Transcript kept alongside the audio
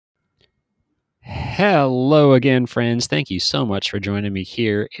Hello again, friends. Thank you so much for joining me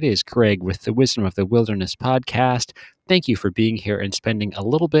here. It is Greg with the Wisdom of the Wilderness podcast. Thank you for being here and spending a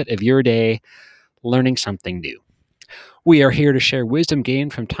little bit of your day learning something new. We are here to share wisdom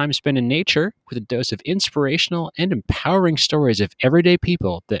gained from time spent in nature with a dose of inspirational and empowering stories of everyday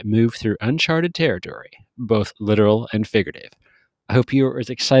people that move through uncharted territory, both literal and figurative. I hope you are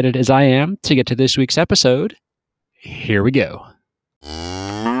as excited as I am to get to this week's episode. Here we go.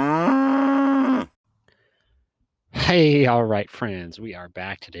 Hey, all right, friends, we are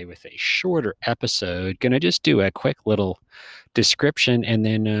back today with a shorter episode. Gonna just do a quick little description and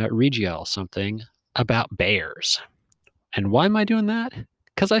then read you all something about bears. And why am I doing that?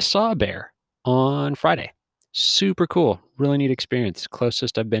 Because I saw a bear on Friday. Super cool, really neat experience.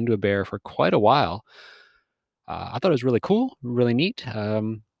 Closest I've been to a bear for quite a while. I thought it was really cool, really neat,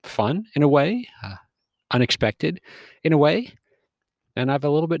 fun in a way, unexpected in a way. And I have a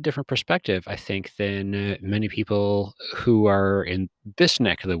little bit different perspective, I think, than many people who are in this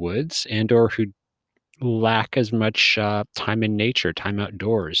neck of the woods and or who lack as much time in nature, time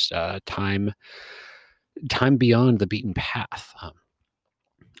outdoors, time beyond the beaten path.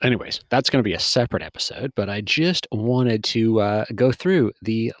 Anyways, that's going to be a separate episode, but I just wanted to go through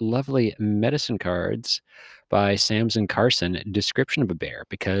the lovely medicine cards by Samson Carson description of a bear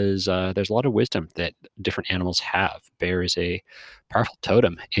because there's a lot of wisdom that different animals have. Bear is a powerful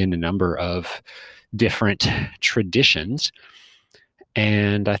totem in a number of different traditions.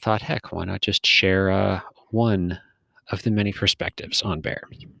 And I thought, heck, why not just share one of the many perspectives on bear?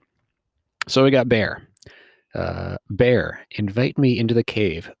 So we got bear. Bear, invite me into the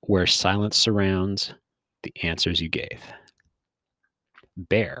cave where silence surrounds the answers you gave.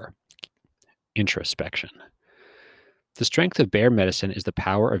 Bear, introspection. The strength of bear medicine is the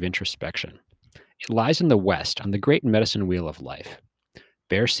power of introspection. It lies in the West on the great medicine wheel of life.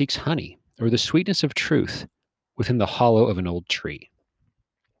 Bear seeks honey, or the sweetness of truth, within the hollow of an old tree.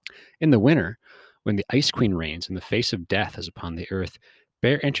 In the winter, when the ice queen reigns and the face of death is upon the earth,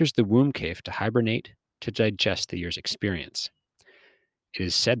 bear enters the womb cave to hibernate, to digest the year's experience. It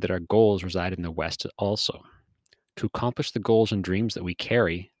is said that our goals reside in the West also. To accomplish the goals and dreams that we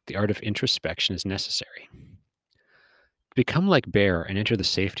carry, the art of introspection is necessary. To become like bear and enter the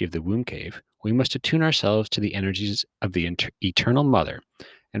safety of the womb cave, we must attune ourselves to the energies of the eternal mother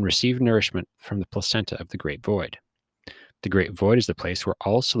and receive nourishment from the placenta of the great void. The great void is the place where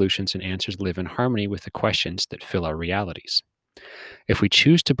all solutions and answers live in harmony with the questions that fill our realities. If we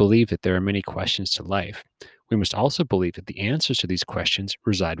choose to believe that there are many questions to life, we must also believe that the answers to these questions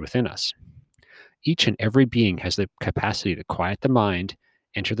reside within us. Each and every being has the capacity to quiet the mind,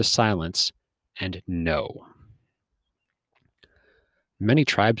 enter the silence, and know. Many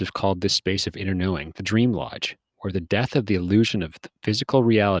tribes have called this space of inner knowing the dream lodge, where the death of the illusion of the physical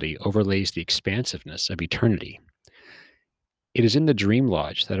reality overlays the expansiveness of eternity. It is in the dream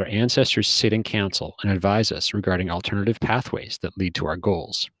lodge that our ancestors sit in council and advise us regarding alternative pathways that lead to our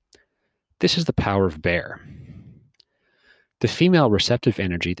goals. This is the power of bear. The female receptive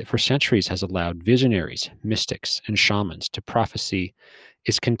energy that for centuries has allowed visionaries, mystics, and shamans to prophesy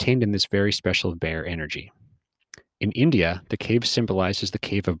is contained in this very special bear energy. In India, the cave symbolizes the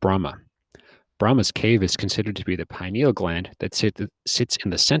cave of Brahma. Brahma's cave is considered to be the pineal gland that sits in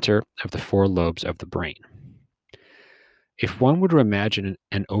the center of the four lobes of the brain. If one were to imagine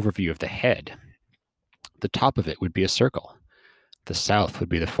an overview of the head, the top of it would be a circle. The south would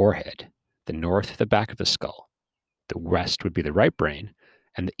be the forehead, the north the back of the skull, the west would be the right brain,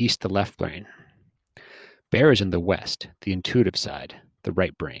 and the east the left brain. Bear is in the west, the intuitive side, the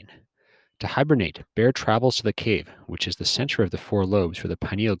right brain. To hibernate, bear travels to the cave, which is the center of the four lobes where the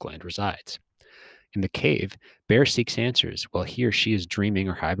pineal gland resides. In the cave, bear seeks answers while he or she is dreaming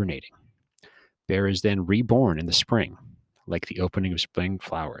or hibernating. Bear is then reborn in the spring, like the opening of spring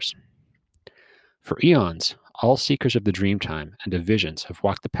flowers. For eons, all seekers of the dream time and of visions have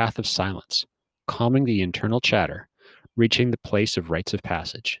walked the path of silence, calming the internal chatter, reaching the place of rites of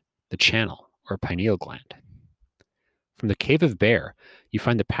passage, the channel or pineal gland. From the cave of bear, you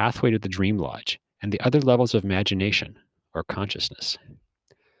find the pathway to the dream lodge and the other levels of imagination or consciousness.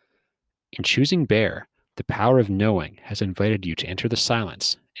 In choosing bear, the power of knowing has invited you to enter the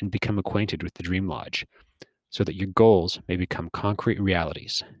silence and become acquainted with the dream lodge, so that your goals may become concrete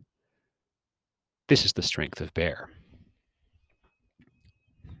realities. This is the strength of bear.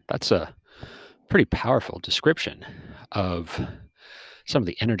 That's a pretty powerful description of some of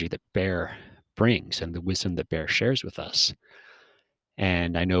the energy that bear brings and the wisdom that bear shares with us.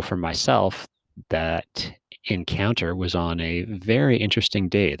 And I know for myself that encounter was on a very interesting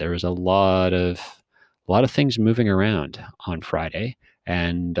day. There was a lot of things moving around on Friday,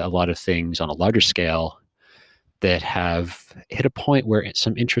 and a lot of things on a larger scale that have hit a point where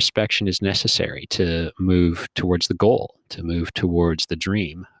some introspection is necessary to move towards the goal, to move towards the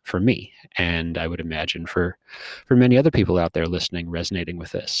dream for me. And I would imagine for many other people out there listening, resonating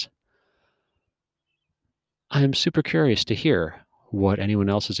with this. I'm super curious to hear what anyone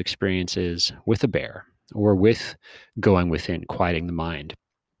else's experience is with a bear or with going within, quieting the mind,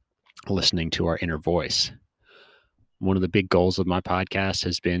 listening to our inner voice. One of the big goals of my podcast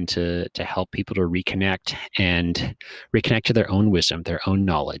has been to help people to reconnect to their own wisdom, their own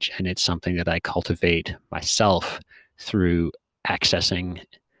knowledge. And it's something that I cultivate myself through accessing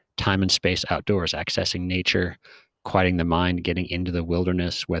time and space outdoors, accessing nature, quieting the mind, getting into the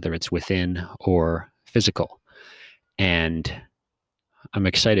wilderness, whether it's within or physical. And I'm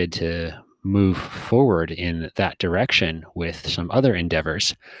excited to move forward in that direction with some other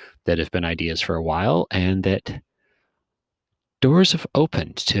endeavors that have been ideas for a while and that doors have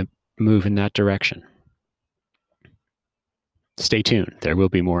opened to move in that direction. Stay tuned. There will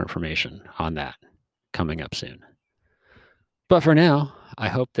be more information on that coming up soon. But for now, I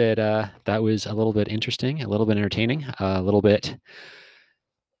hope that that was a little bit interesting, a little bit entertaining, a little bit,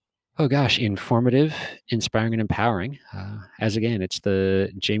 informative, inspiring, and empowering. As again, it's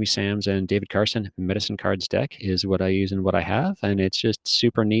the Jamie Sams and David Carson Medicine Cards deck is what I use and what I have. And it's just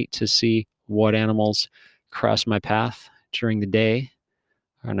super neat to see what animals cross my path during the day.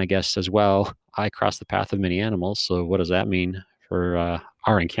 And I guess as well, I cross the path of many animals. So what does that mean for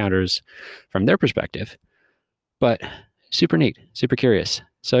our encounters from their perspective? But super neat, super curious.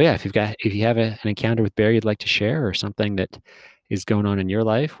 So yeah, if you have an encounter with bear you'd like to share, or something that is going on in your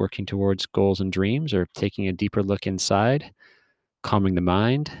life, working towards goals and dreams, or taking a deeper look inside, calming the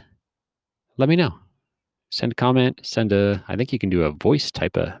mind, let me know. Send a comment, I think you can do a voice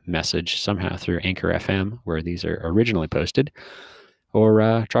type of message somehow through Anchor FM, where these are originally posted,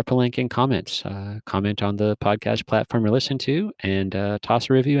 or drop a link in comments. Comment on the podcast platform you're listening to, and toss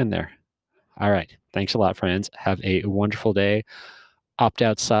a review in there. All right. Thanks a lot, friends. Have a wonderful day. Opt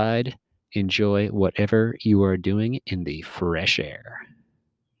outside. Enjoy whatever you are doing in the fresh air.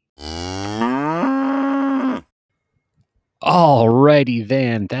 Alrighty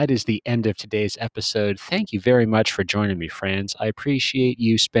then, that is the end of today's episode. Thank you very much for joining me, friends. I appreciate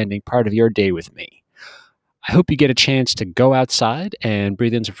you spending part of your day with me. I hope you get a chance to go outside and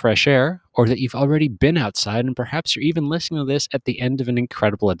breathe in some fresh air, or that you've already been outside and perhaps you're even listening to this at the end of an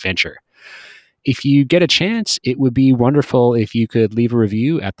incredible adventure. If you get a chance, it would be wonderful if you could leave a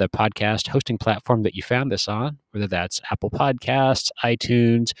review at the podcast hosting platform that you found this on, whether that's Apple Podcasts,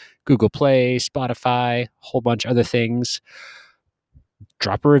 iTunes, Google Play, Spotify, a whole bunch of other things.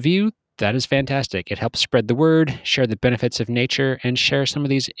 Drop a review. That is fantastic. It helps spread the word, share the benefits of nature, and share some of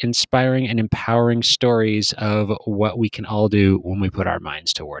these inspiring and empowering stories of what we can all do when we put our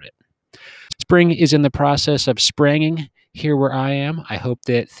minds toward it. Spring is in the process of spranging here where I am. I hope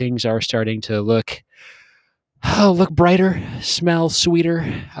that things are starting to look brighter, smell sweeter,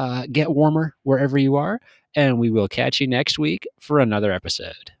 get warmer wherever you are. And we will catch you next week for another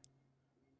episode.